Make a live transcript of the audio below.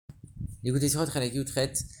Écoutez Sirot Chalaki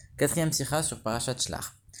traite quatrième sikha sur Parashat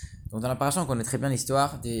Shlach. Donc dans la paracha, on connaît très bien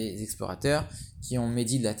l'histoire des explorateurs qui ont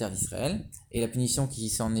médit de la terre d'Israël et la punition qui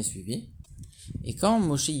s'en est suivie. Et quand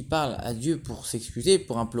Moshe il parle à Dieu pour s'excuser,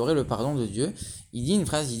 pour implorer le pardon de Dieu, il dit une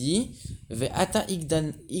phrase, il dit Ve'ata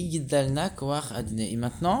igdalna koach adne. Et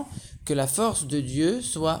maintenant que la force de Dieu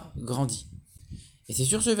soit grandie. Et c'est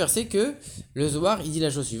sur ce verset que le Zohar il dit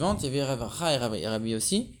la chose suivante, il y avait Ravacha et Rabbi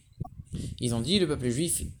aussi. Ils ont dit le peuple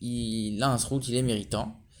juif il a un srout, il est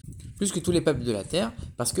méritant plus que tous les peuples de la terre,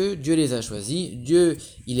 parce que Dieu les a choisis, Dieu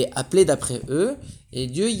il est appelé d'après eux, et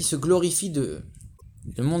Dieu il se glorifie de eux.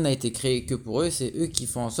 Le monde n'a été créé que pour eux, c'est eux qui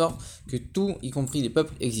font en sorte que tout, y compris les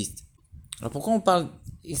peuples, existe. Alors pourquoi on parle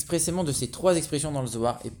expressément de ces trois expressions dans le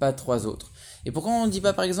Zohar et pas trois autres? Et pourquoi on ne dit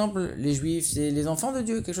pas par exemple les juifs, c'est les enfants de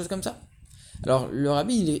Dieu, quelque chose comme ça? Alors le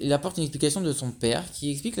rabbi il apporte une explication de son père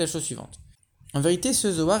qui explique la chose suivante. En vérité, ce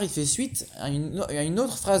Zohar, il fait suite à une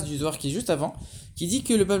autre phrase du Zohar qui est juste avant, qui dit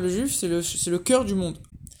que le peuple juif, c'est le cœur du monde.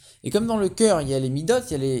 Et comme dans le cœur, il y a les midot,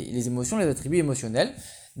 il y a les émotions, les attributs émotionnels,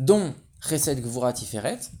 dont Chesed, Gvura,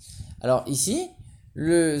 Tiferet. Alors ici,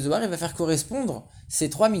 le Zohar, il va faire correspondre ces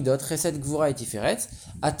trois midot, Chesed, Gvura et Tiferet,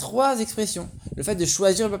 à trois expressions. Le fait de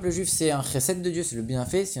choisir le peuple juif, c'est un Chesed de Dieu, c'est le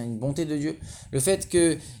bienfait, c'est une bonté de Dieu. Le fait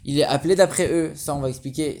qu'il est appelé d'après eux, ça on va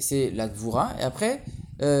expliquer, c'est la Gvura. Et après,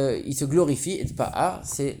 il se glorifie, et Pa'ar,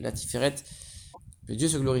 c'est la Tiferet, que Dieu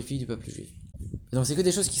se glorifie du peuple juif. Et donc c'est que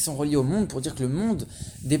des choses qui sont reliées au monde pour dire que le monde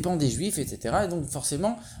dépend des juifs, etc. Et donc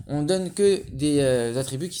forcément, on donne que des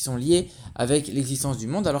attributs qui sont liés avec l'existence du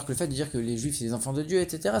monde, alors que le fait de dire que les juifs c'est les enfants de Dieu,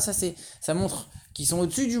 etc. Ça montre qu'ils sont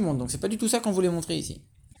au-dessus du monde. Donc c'est pas du tout ça qu'on voulait montrer ici.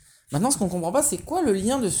 Maintenant, ce qu'on comprend pas, c'est quoi le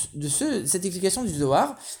lien de cette explication du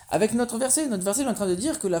Zohar avec notre verset. Notre verset est en train de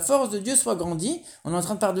dire que la force de Dieu soit grandie. On est en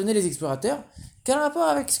train de pardonner les explorateurs. Quel rapport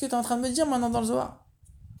avec ce que tu es en train de me dire maintenant dans le Zohar?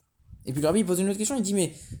 Et puis le rabbi il pose une autre question, il dit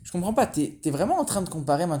mais je comprends pas, t'es vraiment en train de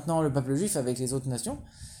comparer maintenant le peuple juif avec les autres nations?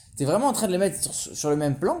 T'es vraiment en train de les mettre sur le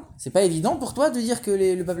même plan? C'est pas évident pour toi de dire que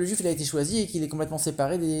le peuple juif il a été choisi et qu'il est complètement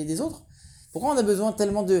séparé des autres? Pourquoi on a besoin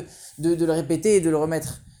tellement de le répéter et de le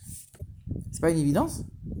remettre? C'est pas une évidence?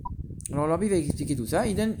 Alors le rabbi va expliquer tout ça,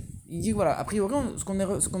 il dit voilà, a priori ce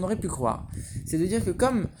qu'on aurait pu croire, c'est de dire que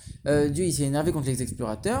comme Dieu il s'est énervé contre les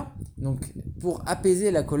explorateurs, donc pour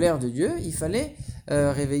apaiser la colère de Dieu, il fallait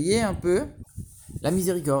réveiller un peu la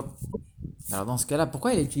miséricorde. Alors dans ce cas-là,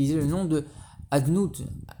 pourquoi il a utilisé le nom de Adnout,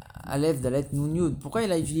 Aleph, Dalet, Nun, Yud? Pourquoi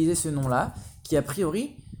il a utilisé ce nom-là, qui a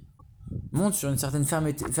priori montre sur une certaine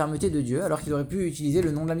fermeté de Dieu, alors qu'il aurait pu utiliser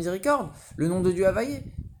le nom de la miséricorde, le nom de Dieu Availlé?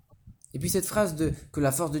 Et puis cette phrase de que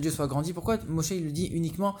la force de Dieu soit grandie, pourquoi Moshe il le dit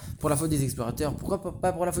uniquement pour la faute des explorateurs? Pourquoi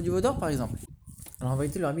pas pour la faute du veau d'or par exemple? Alors en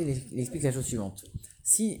vérité le rabbi il explique la chose suivante.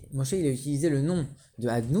 Si Moshe il a utilisé le nom de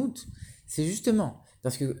Adnout, c'est justement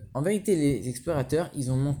parce que en vérité les explorateurs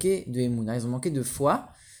ils ont manqué de Emouna, ils ont manqué de foi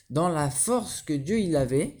dans la force que Dieu il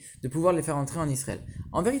avait de pouvoir les faire entrer en Israël.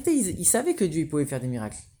 En vérité ils savaient que Dieu il pouvait faire des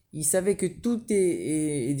miracles. Ils savaient que tout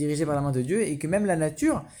est dirigé par la main de Dieu et que même la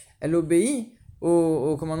nature elle obéit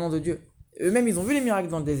au commandement de Dieu. Eux-mêmes, ils ont vu les miracles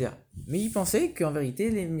dans le désert. Mais ils pensaient qu'en vérité,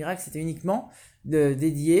 les miracles, c'était uniquement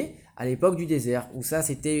dédié à l'époque du désert, où ça,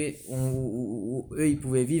 c'était, où eux, ils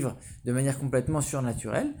pouvaient vivre de manière complètement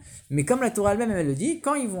surnaturelle. Mais comme la Torah elle-même, elle le dit,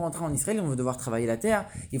 quand ils vont entrer en Israël, ils vont devoir travailler la terre,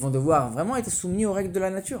 ils vont devoir vraiment être soumis aux règles de la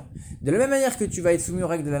nature. De la même manière que tu vas être soumis aux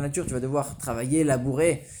règles de la nature, tu vas devoir travailler,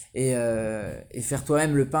 labourer et faire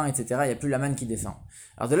toi-même le pain, etc. Il n'y a plus la manne qui descend.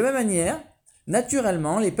 Alors de la même manière,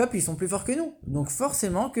 naturellement, les peuples, ils sont plus forts que nous. Donc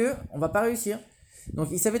forcément qu'on va pas réussir. Donc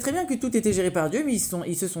ils savaient très bien que tout était géré par Dieu, mais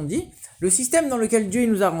ils se sont dit, le système dans lequel Dieu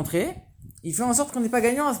il nous a rentrés, il fait en sorte qu'on n'est pas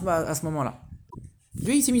gagnant à ce moment-là.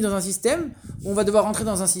 Dieu il s'est mis dans un système où on va devoir rentrer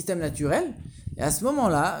dans un système naturel, et à ce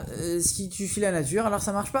moment-là, si tu suis la nature, alors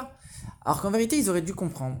ça marche pas. Alors qu'en vérité, ils auraient dû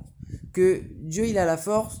comprendre que Dieu il a la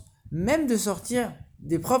force même de sortir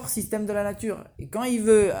des propres systèmes de la nature. Et quand il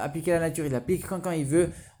veut appliquer la nature, il l'applique. Quand il veut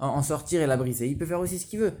en sortir et la briser, il peut faire aussi ce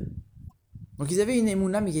qu'il veut. Donc ils avaient une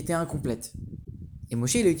émouna mais qui était incomplète. Et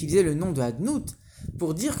Moshe il a utilisé le nom de Adnout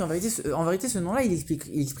pour dire qu'en vérité, ce nom-là, il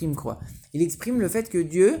exprime quoi? Il exprime le fait que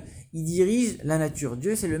Dieu, il dirige la nature.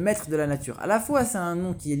 Dieu, c'est le maître de la nature. À la fois, c'est un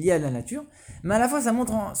nom qui est lié à la nature, mais à la fois, ça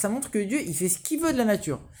montre que Dieu, il fait ce qu'il veut de la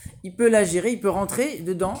nature. Il peut la gérer, il peut rentrer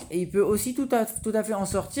dedans, et il peut aussi tout à fait en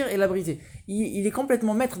sortir et la briser. Il est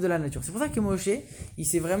complètement maître de la nature. C'est pour ça que Moshe,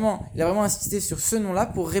 il a vraiment insisté sur ce nom-là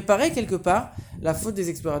pour réparer quelque part la faute des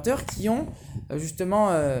explorateurs qui ont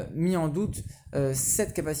justement mis en doute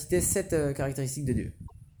cette capacité, cette caractéristique de Dieu.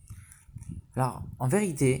 Alors, en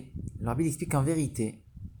vérité, le rabbi explique qu'en vérité,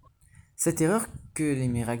 cette erreur que les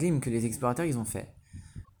miraglim, que les explorateurs ils ont fait,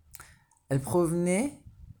 elle provenait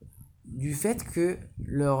du fait que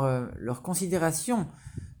leur considération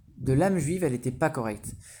de l'âme juive, elle n'était pas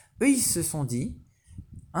correcte. Eux, ils se sont dit,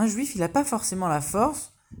 un juif, il n'a pas forcément la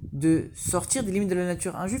force de sortir des limites de la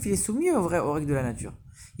nature. Un juif, il est soumis aux règles de la nature.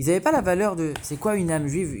 Ils n'avaient pas la valeur de c'est quoi une âme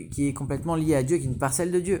juive qui est complètement liée à Dieu, qui est une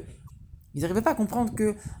parcelle de Dieu. Ils n'arrivaient pas à comprendre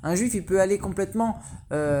qu'un juif, il peut aller complètement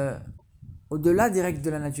au-delà des règles de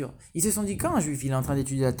la nature. Ils se sont dit, quand un juif, il est en train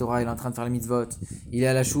d'étudier la Torah, il est en train de faire les mitzvot, il est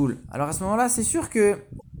à la choule, alors à ce moment-là, c'est sûr que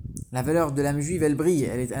la valeur de l'âme juive, elle brille,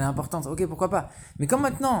 elle est importante. Ok, pourquoi pas. Mais quand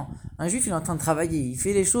maintenant, un juif, il est en train de travailler, il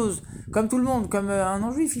fait les choses comme tout le monde, comme un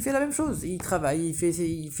non-juif, il fait la même chose. Il travaille, il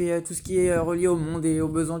fait tout ce qui est relié au monde et aux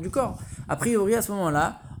besoins du corps. A priori, à ce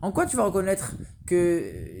moment-là, en quoi tu vas reconnaître que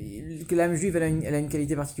l'âme juive, elle a une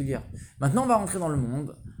qualité particulière? Maintenant, on va rentrer dans le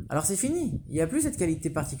monde. Alors c'est fini. Il n'y a plus cette qualité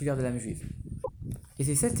particulière de l'âme juive. Et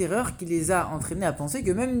c'est cette erreur qui les a entraînés à penser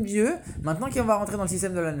que même Dieu, maintenant qu'on va rentrer dans le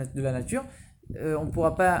système de la nature, on ne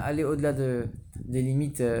pourra pas aller au-delà des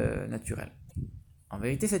limites naturelles. En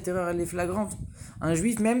vérité, cette erreur, elle est flagrante. Un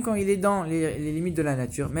juif, même quand il est dans les limites de la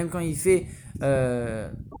nature, même quand il fait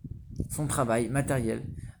son travail matériel,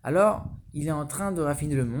 alors il est en train de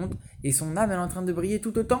raffiner le monde et son âme elle est en train de briller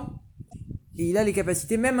tout autant. Et il a les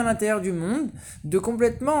capacités, même à l'intérieur du monde, de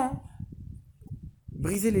complètement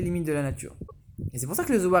briser les limites de la nature. Et c'est pour ça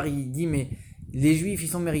que le Zohar, il dit, mais les juifs, ils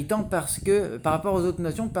sont méritants par rapport aux autres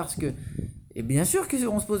nations, parce que... Et bien sûr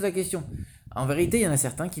qu'on se pose la question. En vérité, il y en a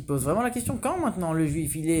certains qui posent vraiment la question. Quand maintenant le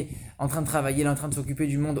juif, il est en train de travailler, il est en train de s'occuper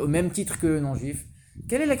du monde au même titre que le non-juif,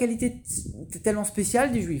 quelle est la qualité tellement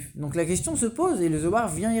spéciale du juif? Donc la question se pose et le Zohar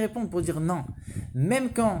vient y répondre pour dire non. Même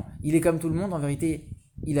quand il est comme tout le monde, en vérité,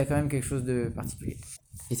 il a quand même quelque chose de particulier.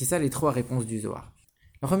 Et c'est ça les trois réponses du Zohar.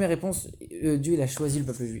 La première réponse, Dieu il a choisi le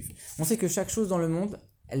peuple juif. On sait que chaque chose dans le monde,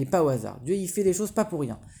 elle n'est pas au hasard. Dieu il fait des choses pas pour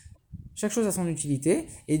rien. Chaque chose a son utilité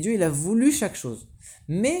et Dieu il a voulu chaque chose.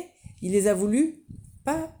 Mais il les a voulu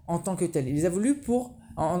pas en tant que tel. Il les a voulu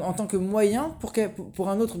en tant que moyen pour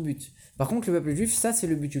un autre but. Par contre le peuple juif, ça c'est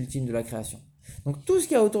le but ultime de la création. Donc tout ce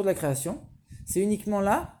qu'il y a autour de la création, c'est uniquement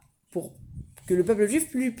là pour que le peuple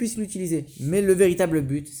juif puisse l'utiliser. Mais le véritable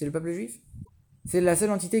but, c'est le peuple juif. C'est la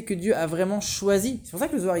seule entité que Dieu a vraiment choisie. C'est pour ça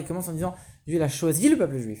que le Zohar il commence en disant Dieu il a choisi le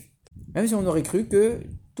peuple juif. Même si on aurait cru que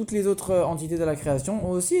toutes les autres entités de la création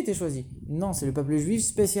ont aussi été choisies. Non, c'est le peuple juif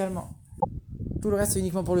spécialement. Tout le reste c'est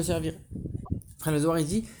uniquement pour le servir. Après le Zohar il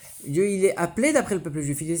dit Dieu il est appelé d'après le peuple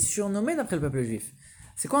juif, il est surnommé d'après le peuple juif.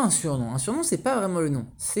 C'est quoi un surnom? Un surnom c'est pas vraiment le nom.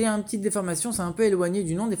 C'est une petite déformation, c'est un peu éloigné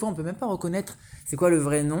du nom. Des fois on peut même pas reconnaître c'est quoi le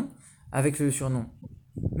vrai nom avec le surnom.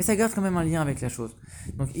 Mais ça garde quand même un lien avec la chose.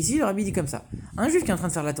 Donc ici, le rabbi dit comme ça. Un juif qui est en train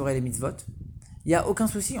de faire la Torah et les mitzvot, il n'y a aucun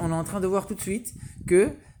souci, on est en train de voir tout de suite que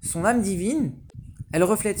son âme divine, elle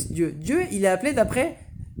reflète Dieu. Dieu, il est appelé d'après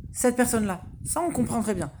cette personne-là. Ça, on comprend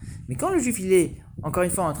très bien. Mais quand le juif, il est, encore une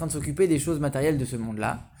fois, en train de s'occuper des choses matérielles de ce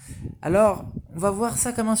monde-là, alors, on va voir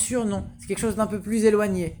ça comme un surnom. C'est quelque chose d'un peu plus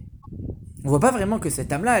éloigné. On voit pas vraiment que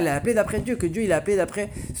cette âme-là, elle est appelée d'après Dieu, que Dieu, il est appelé d'après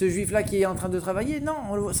ce juif-là qui est en train de travailler. Non,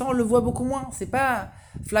 on le voit beaucoup moins. C'est pas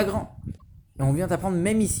flagrant. Et on vient d'apprendre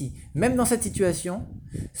même ici, même dans cette situation,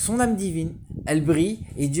 son âme divine, elle brille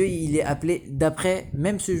et Dieu, il est appelé d'après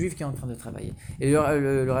même ce juif qui est en train de travailler. Et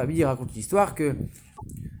le rabbi, il raconte l'histoire que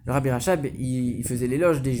le rabbi Rachab, il faisait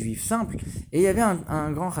l'éloge des juifs simples et il y avait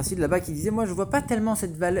un grand chassid là-bas qui disait moi je vois pas tellement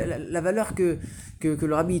cette valeur, la valeur que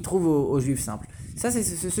le rabbi il trouve aux juifs simples. Ça,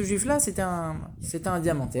 ce juif-là, c'était un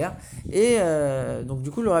diamantaire. Et donc,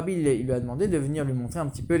 du coup, le rabbi, il lui a demandé de venir lui montrer un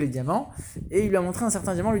petit peu les diamants. Et il lui a montré un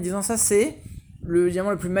certain diamant, lui disant, ça, c'est le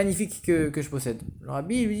diamant le plus magnifique que je possède. Le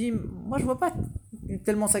rabbi, il lui dit, moi, je vois pas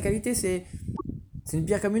tellement sa qualité, c'est une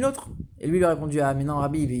pierre comme une autre. Et lui, il a répondu, ah, mais non,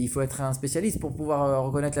 rabbi, il faut être un spécialiste pour pouvoir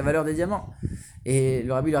reconnaître la valeur des diamants. Et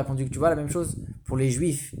le rabbi lui a répondu, tu vois, la même chose, pour les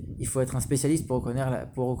juifs, il faut être un spécialiste pour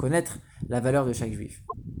reconnaître la valeur de chaque juif.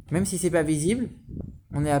 Même si c'est pas visible,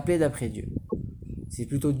 on est appelé d'après Dieu. C'est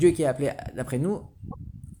plutôt Dieu qui est appelé d'après nous,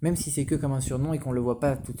 même si c'est que comme un surnom et qu'on le voit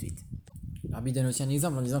pas tout de suite. Le rabbi donne aussi un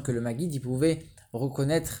exemple en disant que le Maguide, il pouvait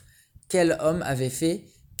reconnaître quel homme avait fait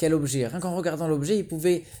quel objet. Rien qu'en regardant l'objet, il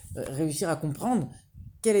pouvait réussir à comprendre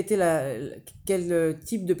quel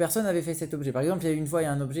type de personne avait fait cet objet. Par exemple, il y a une fois, il y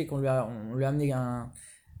a un objet on lui a amené un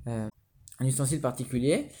ustensile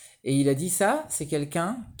particulier, et il a dit ça, c'est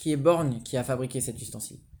quelqu'un qui est borgne qui a fabriqué cet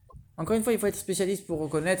ustensile. Encore une fois, il faut être spécialiste pour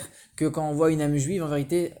reconnaître que quand on voit une âme juive, en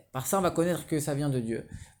vérité, par ça, on va connaître que ça vient de Dieu.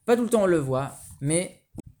 Pas tout le temps on le voit, mais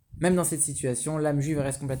même dans cette situation, l'âme juive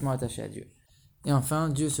reste complètement attachée à Dieu. Et enfin,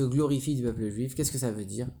 Dieu se glorifie du peuple juif. Qu'est-ce que ça veut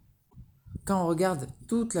dire? Quand on regarde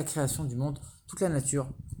toute la création du monde, toute la nature,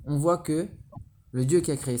 on voit que le Dieu qui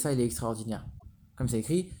a créé ça, il est extraordinaire. Comme c'est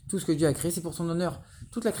écrit, tout ce que Dieu a créé, c'est pour son honneur.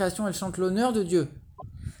 Toute la création, elle chante l'honneur de Dieu.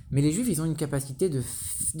 Mais les Juifs, ils ont une capacité de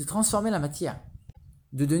transformer la matière,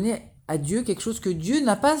 de donner à Dieu quelque chose que Dieu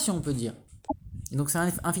n'a pas, si on peut dire. Et donc c'est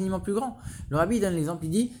infiniment plus grand. Le rabbi donne l'exemple,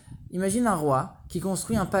 il dit, imagine un roi qui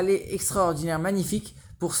construit un palais extraordinaire, magnifique,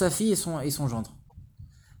 pour sa fille et son gendre.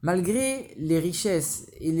 Malgré les richesses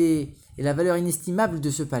et la valeur inestimable de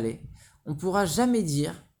ce palais, on ne pourra jamais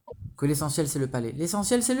dire que l'essentiel c'est le palais.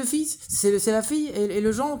 L'essentiel c'est le fils, c'est la fille et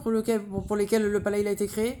le gendre pour lesquels le palais il a été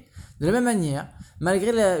créé. De la même manière,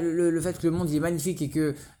 malgré le fait que le monde il est magnifique et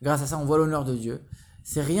que grâce à ça on voit l'honneur de Dieu,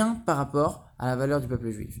 c'est rien par rapport à la valeur du peuple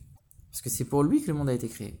juif. Parce que c'est pour lui que le monde a été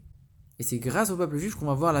créé. Et c'est grâce au peuple juif qu'on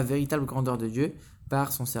va voir la véritable grandeur de Dieu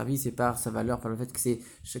par son service et par sa valeur, par le fait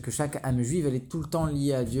que chaque âme juive elle est tout le temps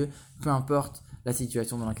liée à Dieu, peu importe la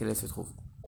situation dans laquelle elle se trouve.